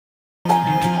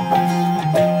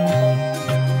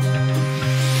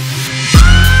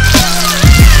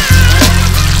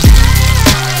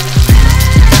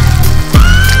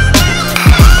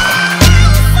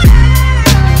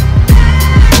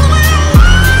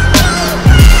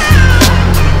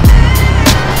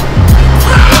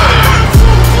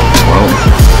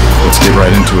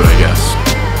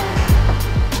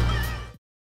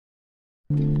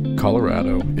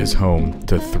is home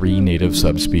to 3 native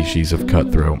subspecies of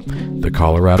cutthroat: the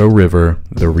Colorado River,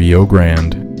 the Rio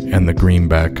Grande, and the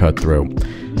Greenback cutthroat.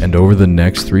 And over the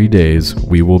next 3 days,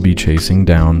 we will be chasing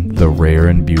down the rare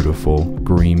and beautiful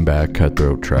Greenback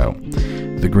cutthroat trout.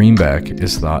 The Greenback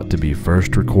is thought to be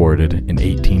first recorded in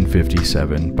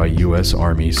 1857 by U.S.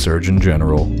 Army Surgeon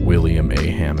General William A.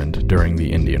 Hammond during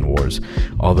the Indian Wars,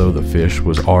 although the fish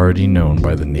was already known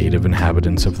by the native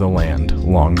inhabitants of the land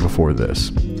long before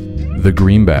this. The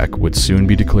Greenback would soon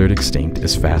be declared extinct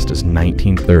as fast as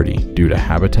 1930 due to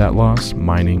habitat loss,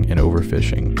 mining, and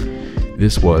overfishing.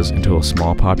 This was until a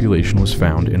small population was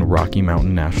found in Rocky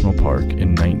Mountain National Park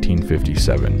in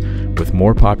 1957. With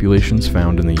more populations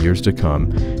found in the years to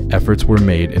come, efforts were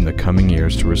made in the coming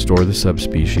years to restore the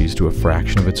subspecies to a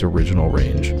fraction of its original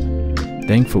range.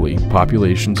 Thankfully,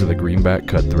 populations of the Greenback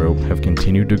cutthroat have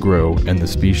continued to grow, and the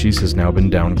species has now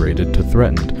been downgraded to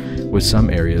threatened, with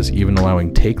some areas even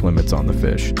allowing take limits on the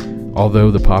fish.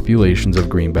 Although the populations of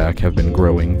Greenback have been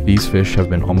growing, these fish have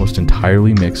been almost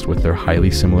entirely mixed with their highly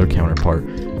similar counterpart,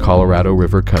 Colorado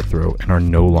River cutthroat, and are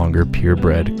no longer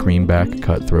purebred Greenback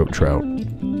cutthroat trout.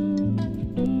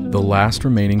 The last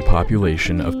remaining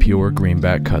population of pure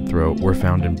Greenback cutthroat were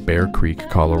found in Bear Creek,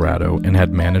 Colorado, and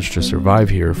had managed to survive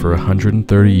here for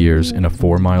 130 years in a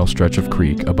 4-mile stretch of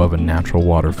creek above a natural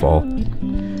waterfall.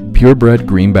 Purebred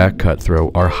Greenback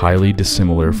cutthroat are highly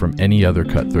dissimilar from any other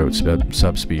cutthroat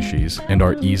subspecies and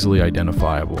are easily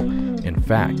identifiable. In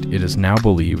fact, it is now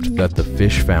believed that the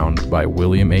fish found by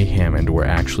William A. Hammond were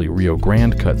actually Rio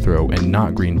Grande cutthroat and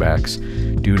not Greenbacks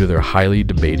due to their highly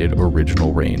debated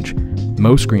original range.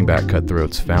 Most Greenback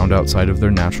cutthroats found outside of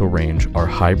their natural range are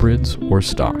hybrids or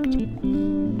stocked.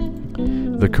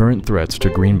 The current threats to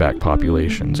Greenback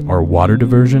populations are water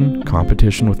diversion,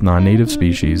 competition with non-native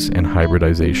species, and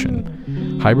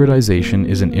hybridization. Hybridization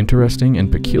is an interesting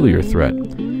and peculiar threat.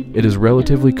 It is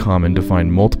relatively common to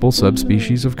find multiple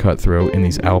subspecies of cutthroat in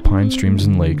these alpine streams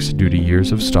and lakes due to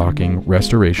years of stocking,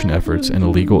 restoration efforts, and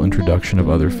illegal introduction of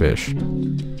other fish.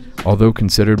 Although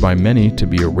considered by many to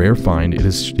be a rare find, it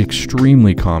is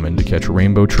extremely common to catch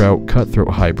rainbow trout cutthroat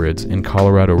hybrids and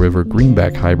Colorado River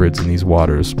Greenback hybrids in these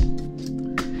waters.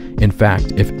 In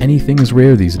fact, if anything is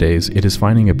rare these days, it is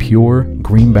finding a pure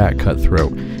Greenback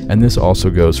cutthroat, and this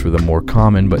also goes for the more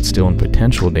common but still in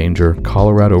potential danger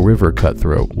Colorado River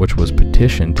cutthroat, which was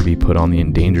petitioned to be put on the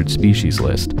endangered species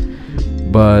list.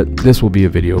 But this will be a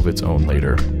video of its own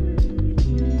later.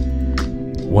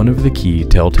 One of the key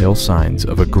telltale signs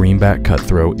of a Greenback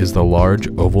cutthroat is the large,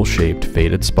 oval-shaped,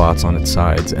 faded spots on its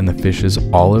sides and the fish's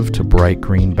olive to bright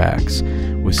green backs,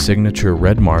 with signature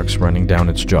red marks running down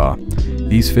its jaw.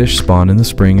 These fish spawn in the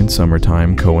spring and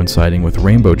summertime, coinciding with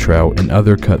rainbow trout and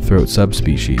other cutthroat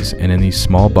subspecies, and in these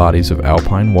small bodies of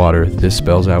alpine water, this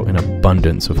spells out an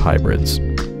abundance of hybrids.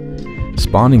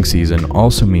 Spawning season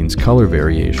also means color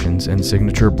variations and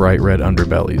signature bright red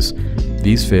underbellies.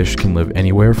 These fish can live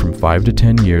anywhere from 5 to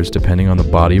 10 years depending on the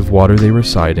body of water they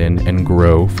reside in, and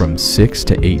grow from 6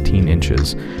 to 18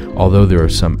 inches. Although there are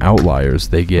some outliers,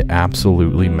 they get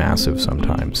absolutely massive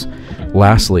sometimes.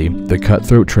 Lastly, the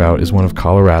cutthroat trout is one of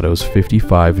Colorado's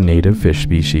 55 native fish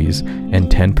species,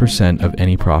 and 10% of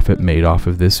any profit made off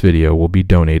of this video will be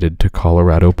donated to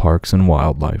Colorado Parks and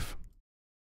Wildlife.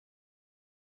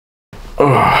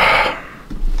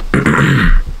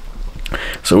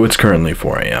 So it's currently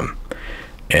 4 a.m.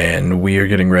 and we are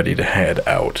getting ready to head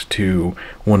out to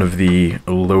one of the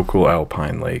local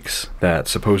alpine lakes that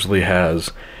supposedly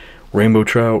has rainbow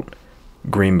trout,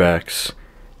 greenbacks,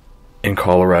 and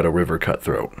Colorado River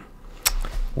cutthroat.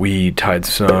 We tied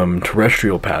some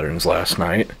terrestrial patterns last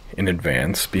night in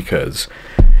advance because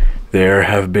there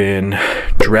have been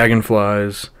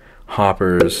dragonflies,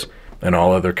 hoppers, and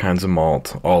all other kinds of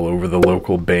malt all over the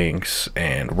local banks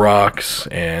and rocks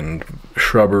and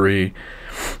shrubbery.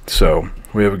 So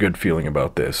we have a good feeling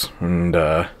about this, and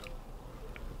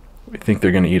we think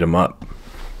they're going to eat them up.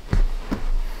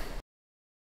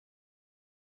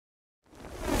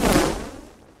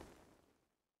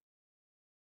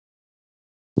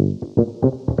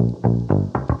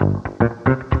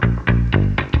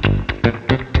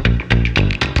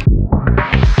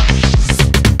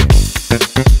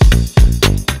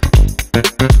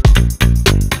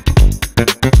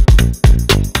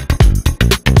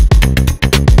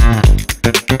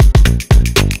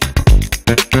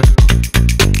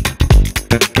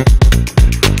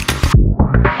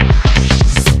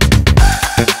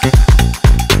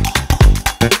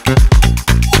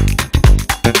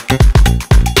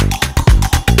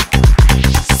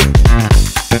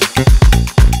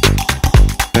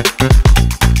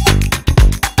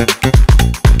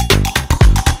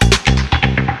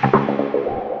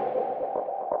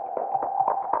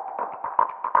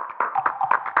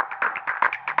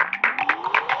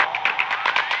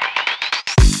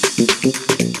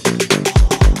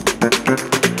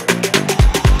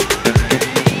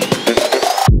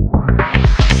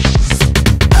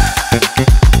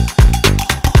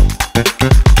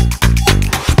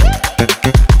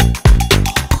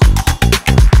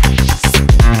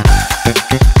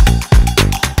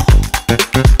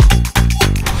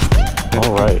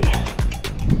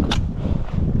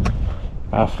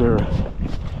 After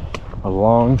a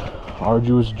long,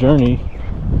 arduous journey,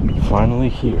 finally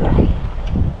here.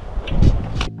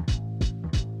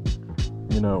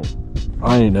 You know,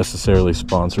 I ain't necessarily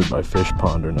sponsored by Fish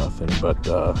Pond or nothing, but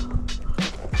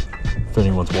if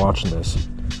anyone's watching this,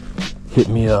 hit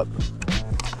me up.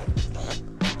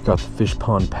 Got the Fish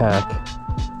Pond pack,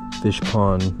 Fish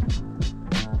Pond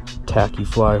tacky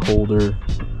fly holder,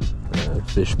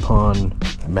 Fish Pond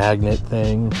magnet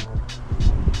thing.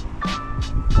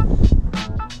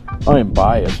 I ain't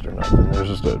biased or nothing. There's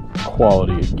just a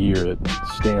quality of gear that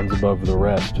stands above the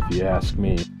rest, if you ask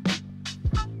me.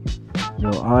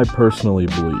 You know, I personally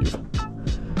believe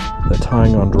that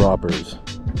tying on droppers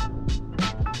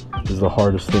is the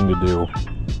hardest thing to do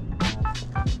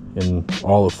in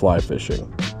all of fly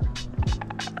fishing,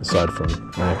 aside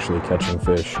from actually catching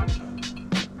fish.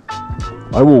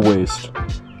 I will waste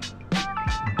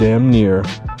damn near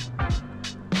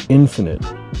infinite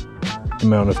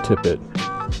amount of tippet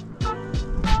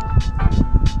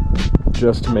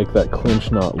just to make that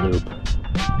clinch knot loop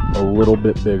a little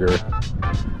bit bigger,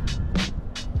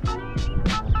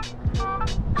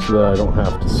 so that I don't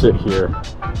have to sit here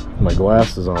with my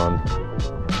glasses on,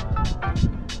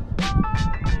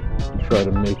 try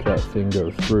to make that thing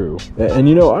go through. And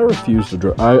you know, I refuse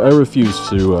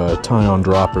to tie on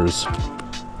droppers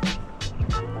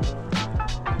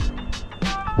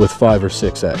with 5 or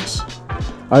 6X.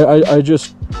 I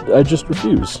just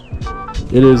refuse.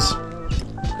 It is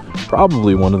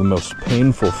probably one of the most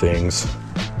painful things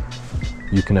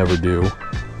you can ever do.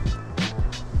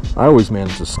 I always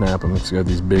manage to snap them because I got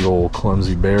these big old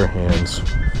clumsy bare hands.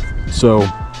 So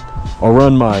I'll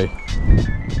run my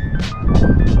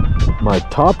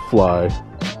top fly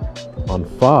on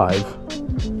 5,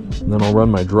 and then I'll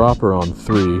run my dropper on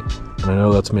 3. And I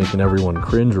know that's making everyone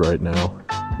cringe right now.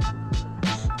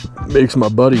 Makes my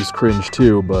buddies cringe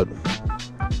too, but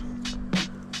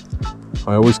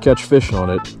I always catch fish on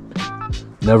it.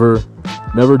 Never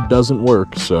doesn't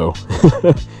work, so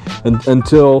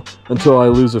until I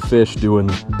lose a fish doing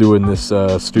this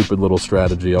stupid little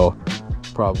strategy, I'll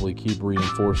probably keep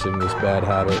reinforcing this bad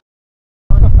habit.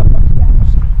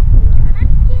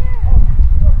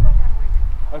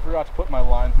 I forgot to put my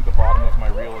line through the bottom of my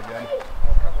reel again.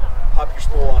 Pop your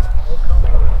spool off.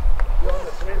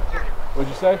 What'd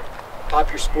you say? Pop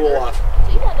your spool off.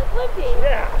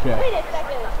 Yeah. Okay. Wait a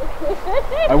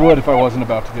second. I would if I wasn't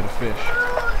about to get a fish.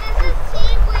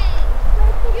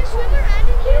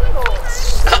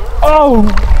 Oh,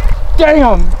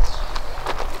 damn!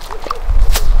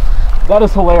 That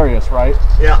is hilarious, right?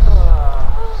 Yeah.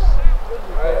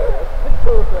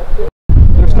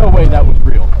 There's no way that was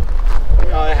real.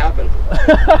 No, it happened.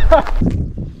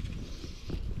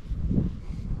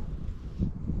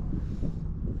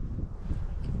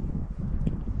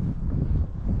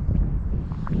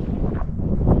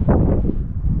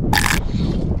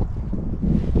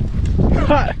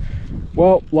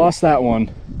 Well, lost that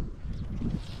one.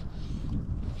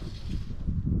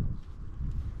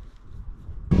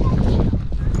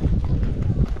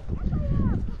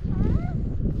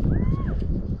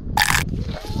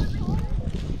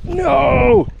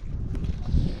 No!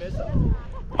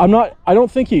 I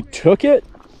don't think he took it.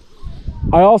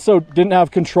 I also didn't have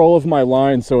control of my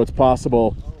line, so it's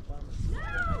possible.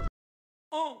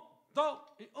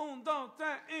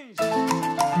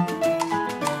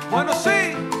 Bueno,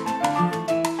 sí.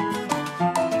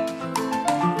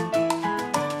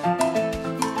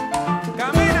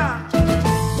 Camina.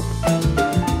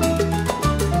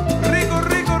 Rico,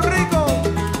 rico, rico.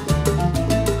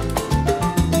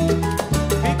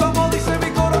 Y como dice mi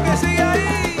coro que sigue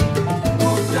ahí.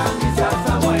 Escucha mi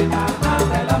salsa buena,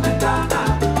 abre la ventana.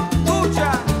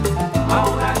 Escucha,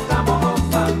 ahora estamos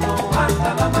gozando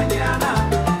hasta la mañana.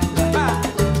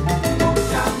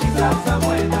 Escucha mi salsa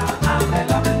buena, abre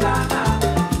la ventana.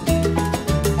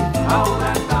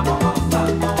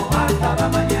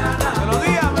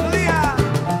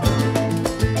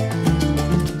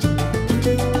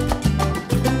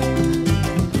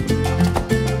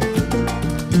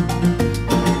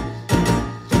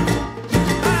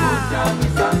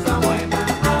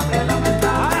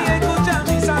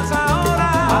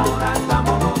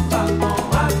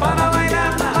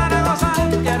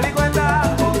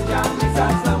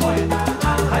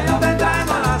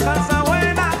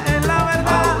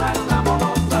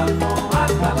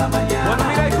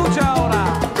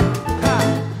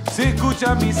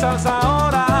 salsa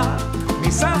ahora, mi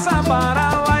salsa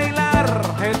para bailar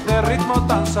este ritmo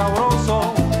tan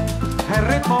sabroso, el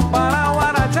ritmo para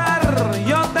guarachar.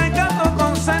 Yo te canto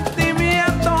con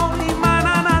sentimiento y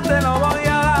manana te lo voy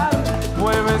a dar.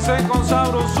 Muévese con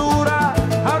sabrosura,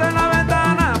 abre la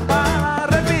ventana para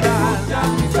respirar. Ya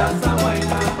mi salsa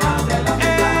buena, abre la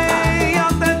ventana. Yo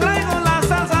te traigo la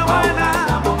salsa buena.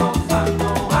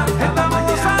 Estamos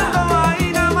gozando,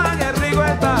 ahí nada más que rico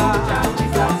está. Ya mi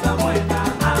salsa buena,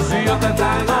 si yo te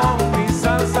traigo mi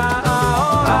salsa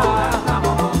ahora.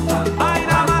 Ahí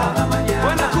nada más,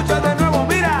 bueno, escucha de nuevo,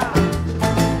 mira.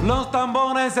 Los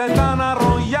tambores se están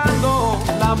arrollando,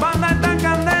 la banda está en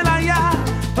candela ya,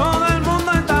 todo el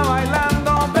mundo está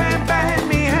bailando. Ven, ven,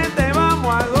 mi gente,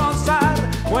 vamos a gozar.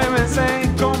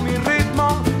 Muévense con mi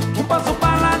ritmo, un paso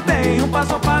para adelante y un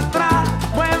paso para atrás.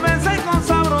 Muévense con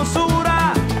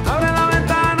sabrosura, abre la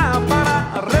ventana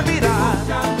para respirar.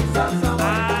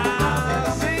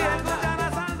 Sí, escucha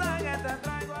la salsa que te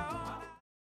traigo ahora.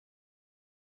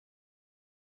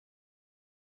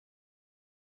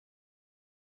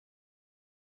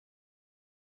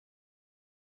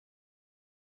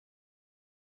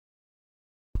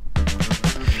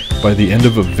 By the end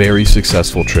of a very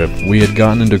successful trip, we had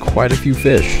gotten into quite a few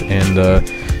fish and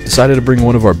decided to bring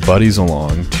one of our buddies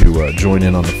along to join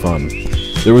in on the fun.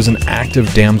 There was an active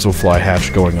damselfly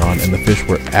hatch going on and the fish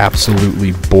were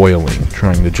absolutely boiling,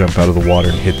 trying to jump out of the water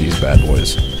and hit these bad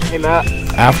boys. Hey, Matt.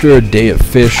 After a day at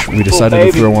fish, we decided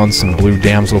to throw on some blue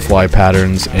damselfly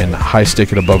patterns and high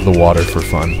stick it above the water for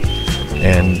fun.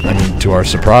 And, I mean, to our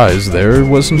surprise, there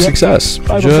was some success.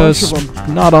 Just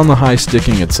not on the high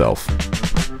sticking itself.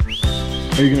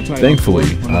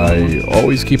 Thankfully, I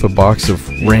always keep a box of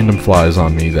random flies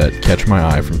on me that catch my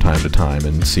eye from time to time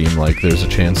and seem like there's a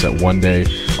chance that one day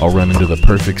I'll run into the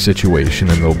perfect situation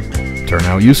and they'll turn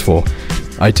out useful.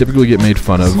 I typically get made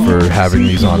fun of for having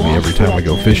these on me every time I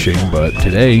go fishing, but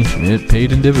today it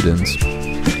paid in dividends.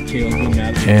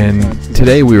 And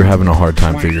today we were having a hard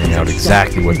time figuring out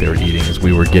exactly what they were eating, as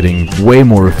we were getting way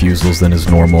more refusals than is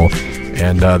normal.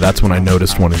 And that's when I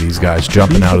noticed one of these guys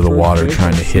jumping out of the water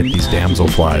trying to hit these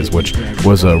damselflies, which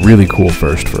was a really cool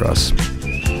first for us.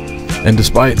 And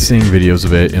despite seeing videos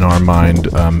of it in our mind,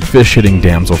 fish hitting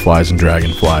damselflies and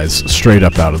dragonflies straight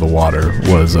up out of the water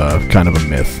was kind of a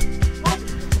myth.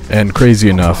 And crazy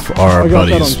enough, our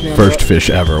buddy's first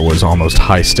fish ever was almost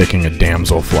high-sticking a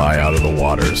damselfly out of the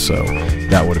water, so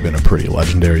that would have been a pretty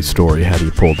legendary story had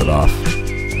he pulled it off.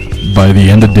 By the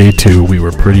end of day 2, we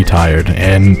were pretty tired,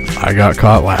 and I got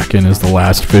caught lacking as the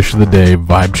last fish of the day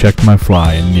vibe checked my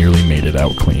fly and nearly made it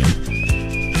out clean.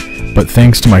 But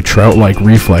thanks to my trout-like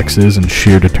reflexes and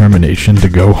sheer determination to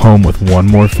go home with one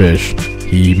more fish,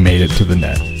 he made it to the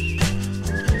net.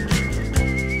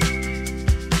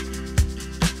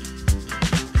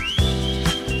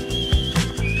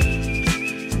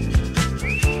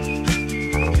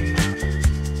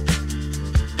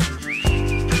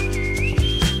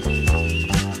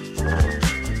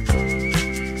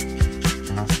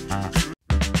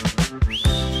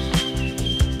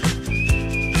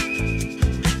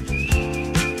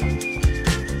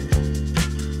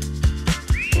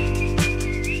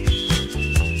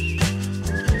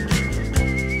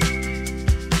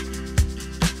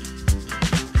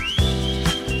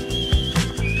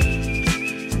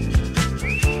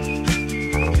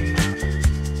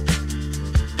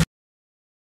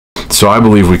 So I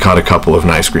believe we caught a couple of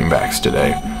nice greenbacks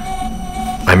today.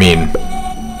 I mean,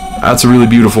 that's a really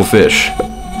beautiful fish,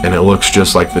 and it looks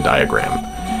just like the diagram.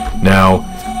 Now,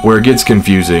 where it gets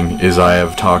confusing is I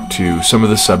have talked to some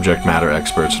of the subject matter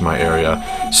experts in my area.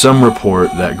 Some report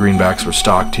that greenbacks were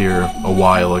stocked here a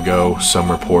while ago,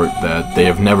 some report that they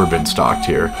have never been stocked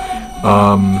here.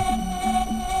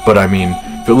 But I mean,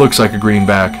 if it looks like a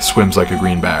greenback, swims like a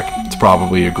greenback, it's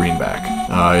probably a greenback.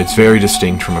 It's very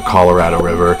distinct from a Colorado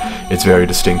River, it's very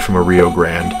distinct from a Rio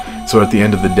Grande, so at the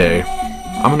end of the day,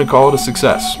 I'm going to call it a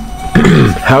success.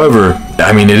 However,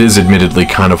 I mean, it is admittedly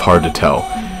kind of hard to tell.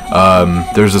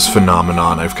 There's this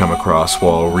phenomenon I've come across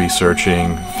while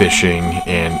researching, fishing,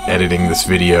 and editing this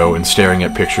video and staring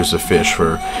at pictures of fish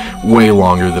for way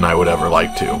longer than I would ever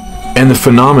like to. And the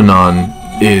phenomenon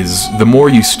is, the more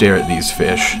you stare at these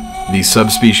fish, these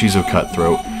subspecies of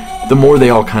cutthroat, the more they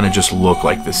all kind of just look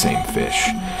like the same fish.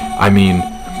 I mean,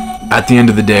 at the end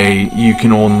of the day, you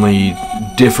can only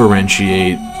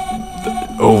differentiate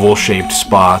the oval-shaped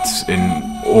spots and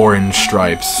orange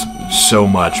stripes so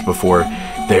much before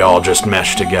they all just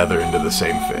mesh together into the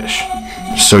same fish.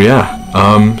 So yeah,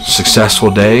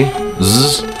 successful day,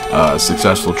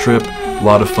 successful trip, a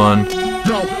lot of fun.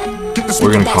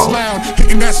 We're gonna call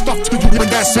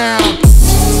it.